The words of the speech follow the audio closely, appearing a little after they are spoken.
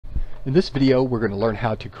In this video, we're going to learn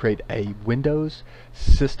how to create a Windows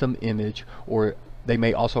system image, or they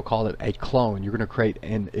may also call it a clone. You're going to create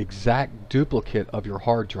an exact duplicate of your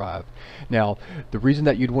hard drive. Now, the reason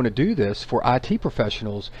that you'd want to do this for IT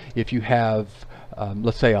professionals, if you have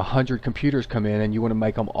let's say 100 computers come in and you want to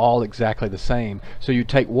make them all exactly the same. So you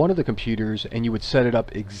take one of the computers and you would set it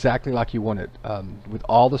up exactly like you want it, with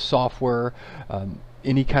all the software,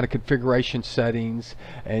 any kind of configuration settings,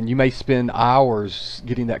 and you may spend hours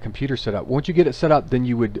getting that computer set up. Once you get it set up, then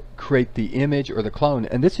you would create the image or the clone,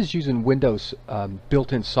 and this is using Windows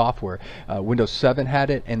built-in software. Windows 7 had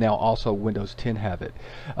it, and now also Windows 10 have it,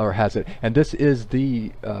 or has it, and this is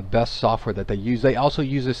the best software that they use. They also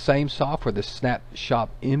use the same software, the snapshot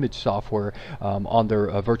image software, on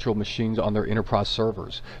their virtual machines on their enterprise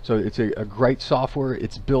servers. So it's a great software.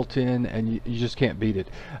 It's built in, and you just can't beat it.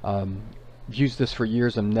 Used this for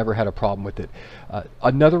years and never had a problem with it.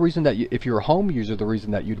 Another reason that if you're a home user, the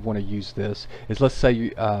reason that you'd want to use this is, let's say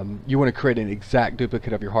you want to create an exact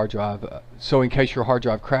duplicate of your hard drive. So in case your hard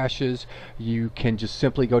drive crashes, you can just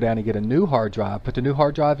simply go down and get a new hard drive, put the new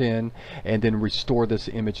hard drive in, and then restore this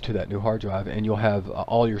image to that new hard drive, and you'll have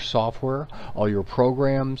all your software, all your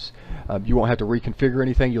programs. You won't have to reconfigure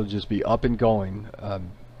anything. You'll just be up and going.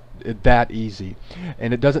 That easy,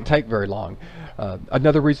 and it doesn't take very long.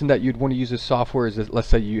 Another reason that you'd want to use this software is that, let's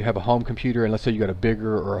say you have a home computer and let's say you got a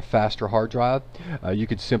bigger or a faster hard drive. You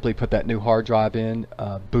could simply put that new hard drive in,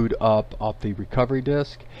 boot up off the recovery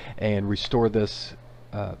disk, and restore this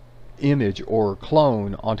image or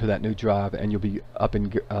clone onto that new drive, and you'll be up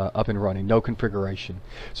and running. No configuration.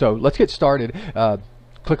 So let's get started.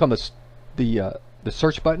 Click on the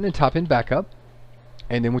search button and type in backup.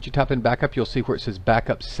 And then once you type in backup, you'll see where it says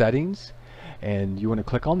backup settings, and you want to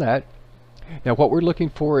click on that. Now what we're looking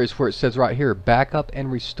for is where it says right here, backup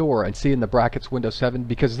and restore, and see in the brackets Windows 7,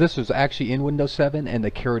 because this was actually in Windows 7 and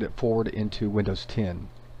they carried it forward into Windows 10.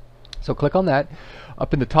 So click on that.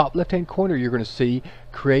 Up in the top left hand corner, you're going to see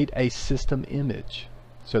create a system image.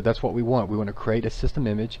 So that's what we want. We want to create a system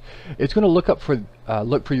image. It's going to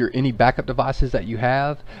look for your any backup devices that you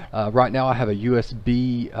have. Right now I have a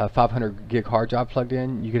USB 500 gig hard drive plugged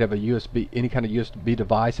in. You could have a USB, any kind of USB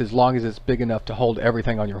device, as long as it's big enough to hold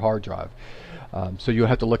everything on your hard drive. So you'll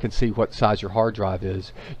have to look and see what size your hard drive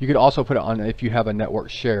is. You could also put it on, if you have a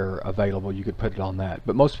network share available, you could put it on that.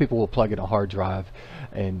 But most people will plug in a hard drive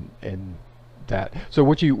and that. So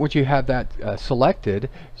once you have that selected,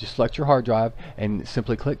 just select your hard drive and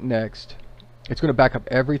simply click next. It's going to back up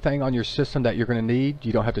everything on your system that you're going to need.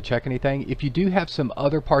 You don't have to check anything. If you do have some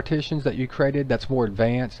other partitions that you created that's more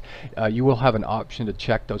advanced, you will have an option to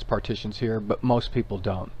check those partitions here, but most people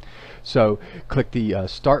don't. So click the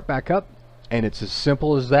start backup, and it's as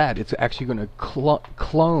simple as that. It's actually going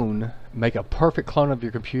to make a perfect clone of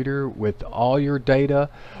your computer with all your data,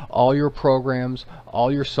 all your programs,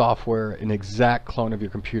 all your software, an exact clone of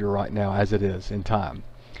your computer right now as it is in time.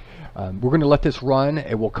 We're going to let this run,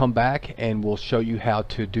 and we'll come back and we'll show you how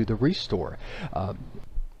to do the restore.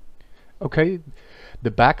 Okay,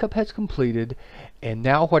 the backup has completed, and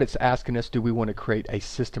now what it's asking us, do we want to create a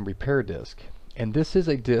system repair disk? And this is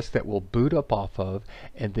a disk that we'll boot up off of,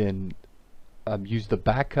 and then use the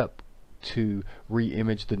backup to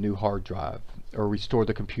re-image the new hard drive or restore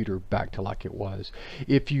the computer back to like it was.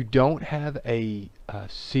 If you don't have a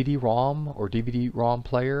CD-ROM or DVD-ROM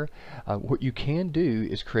player, what you can do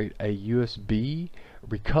is create a USB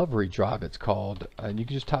recovery drive, it's called, and you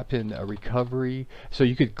can just type in a recovery. So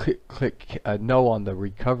you could click no on the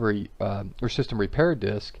recovery or system repair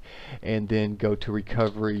disk, and then go to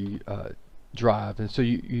recovery drive, and so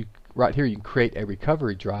you right here you can create a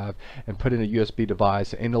recovery drive and put in a USB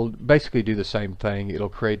device, and it'll basically do the same thing. It'll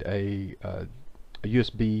create a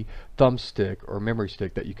USB thumbstick or memory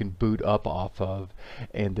stick that you can boot up off of,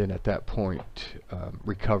 and then at that point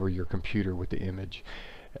recover your computer with the image.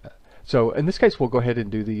 So in this case, we'll go ahead and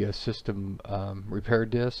do the system repair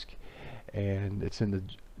disk, and it's in the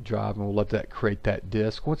drive, and we'll let that create that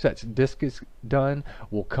disk. Once that disk is done,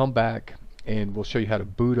 we'll come back and we'll show you how to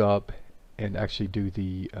boot up and actually do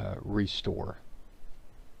the restore.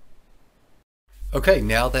 Okay,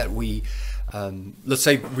 now that we, let's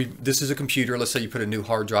say this is a computer, let's say you put a new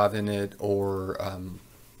hard drive in it, or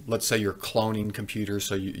let's say you're cloning computers,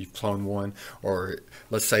 so you've cloned one, or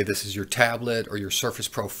let's say this is your tablet or your Surface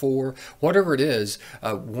Pro 4, whatever it is.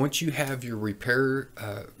 Once you have your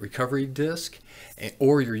recovery disk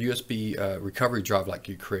or your USB recovery drive like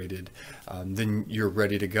you created, then you're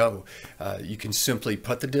ready to go. You can simply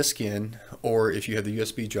put the disk in, or if you have the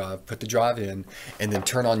USB drive, put the drive in, and then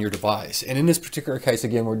turn on your device. And in this particular case,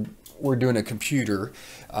 again, we're doing a computer,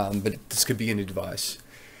 but this could be any device.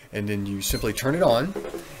 And then you simply turn it on,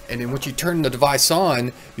 And then once you turn the device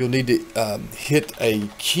on, you'll need to hit a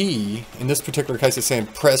key. In this particular case, it's saying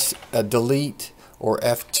press delete or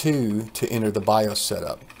F2 to enter the BIOS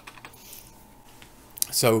setup.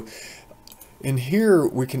 So in here,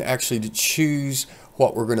 we can actually choose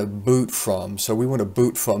what we're going to boot from. So we want to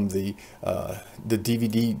boot from the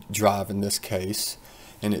DVD drive in this case,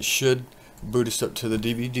 and it should boot us up to the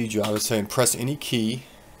DVD drive. It's saying press any key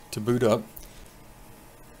to boot up.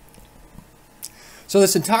 So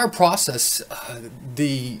this entire process,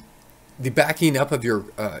 the backing up of your,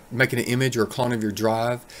 making an image or a clone of your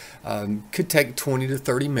drive could take 20 to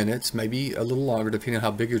 30 minutes, maybe a little longer depending on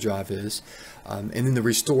how big your drive is, and then the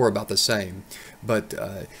restore about the same. But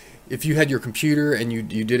if you had your computer and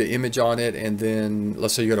you did an image on it, and then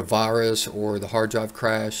let's say you got a virus or the hard drive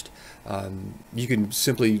crashed, you can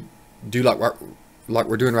simply do like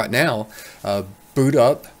we're doing right now, boot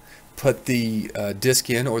up, put the disk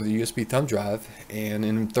in or the USB thumb drive, and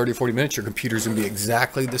in 30 or 40 minutes your computer's going to be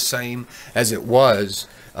exactly the same as it was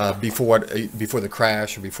before the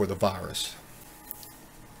crash or before the virus.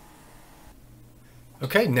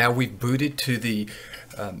 Okay, now we've booted to the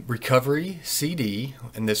recovery CD,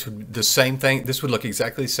 and this would look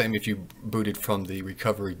exactly the same if you booted from the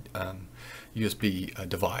recovery USB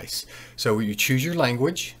device. So you choose your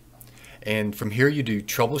language, and from here you do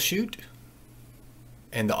troubleshoot,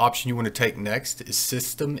 and the option you want to take next is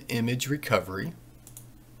system image recovery.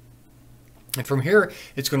 And from here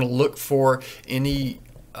it's going to look for any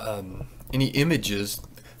images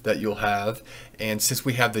that you'll have, and since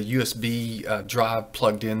we have the USB drive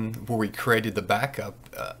plugged in where we created the backup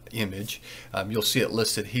image, you'll see it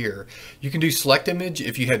listed here. You can do select image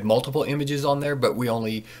if you had multiple images on there, but we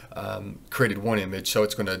only created one image, so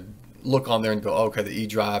it's going to look on there and go, okay, the E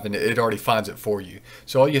drive, and it already finds it for you.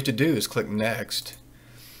 So all you have to do is click next,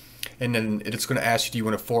 and then it's going to ask you, do you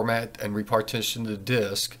want to format and repartition the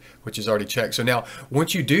disk, which is already checked. So now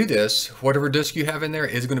once you do this, whatever disk you have in there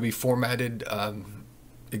is going to be formatted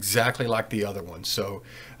exactly like the other one, so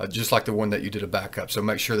just like the one that you did a backup. So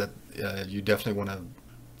make sure that you definitely want to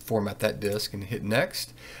format that disk and hit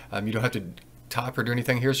next. You don't have to type or do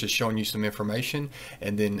anything here, it's just showing you some information,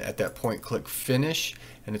 and then at that point click finish,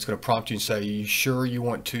 and it's going to prompt you and say, are you sure you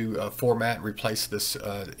want to format and replace this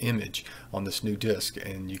image on this new disk,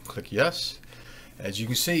 and you click yes. As you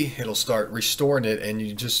can see, it'll start restoring it, and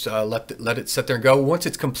you just let it sit there and go. Once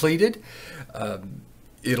it's completed,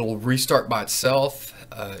 it'll restart by itself.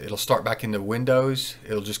 It'll start back into Windows.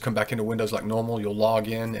 It'll just come back into Windows like normal. You'll log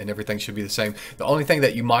in and everything should be the same. The only thing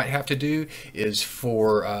that you might have to do is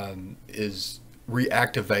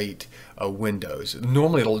reactivate Windows.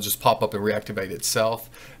 Normally it'll just pop up and reactivate itself,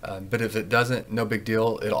 but if it doesn't, no big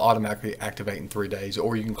deal. It'll automatically activate in 3 days,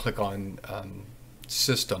 or you can click on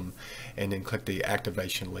System and then click the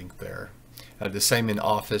activation link there. The same in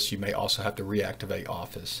Office. You may also have to reactivate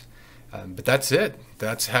Office. But that's it.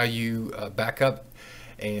 That's how you back up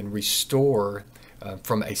and restore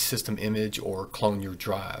from a system image or clone your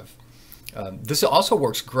drive. This also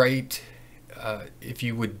works great if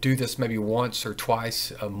you would do this maybe once or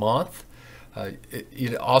twice a month.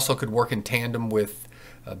 It also could work in tandem with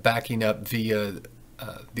backing up via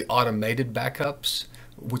the automated backups,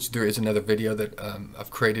 which there is another video that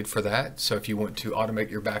I've created for that. So if you want to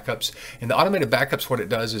automate your backups, and the automated backups, what it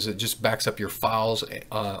does is it just backs up your files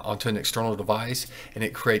onto an external device, and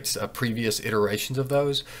it creates previous iterations of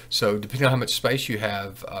those. So depending on how much space you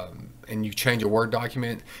have, and you change a Word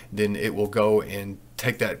document, then it will go and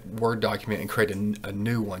take that Word document and create a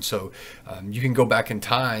new one. So you can go back in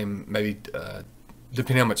time, maybe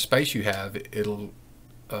depending on how much space you have,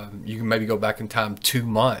 you can maybe go back in time 2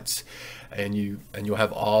 months, and you'll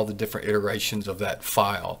have all the different iterations of that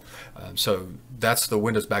file. So that's the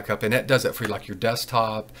Windows backup, and that does it for like your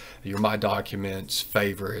desktop, your My Documents,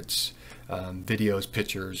 favorites, videos,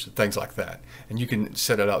 pictures, things like that. And you can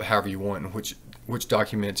set it up however you want, and which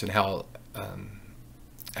documents and how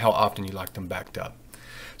often you like them backed up.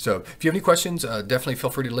 So if you have any questions, definitely feel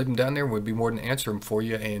free to leave them down there. We'd be more than answer them for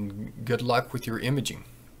you, and good luck with your imaging.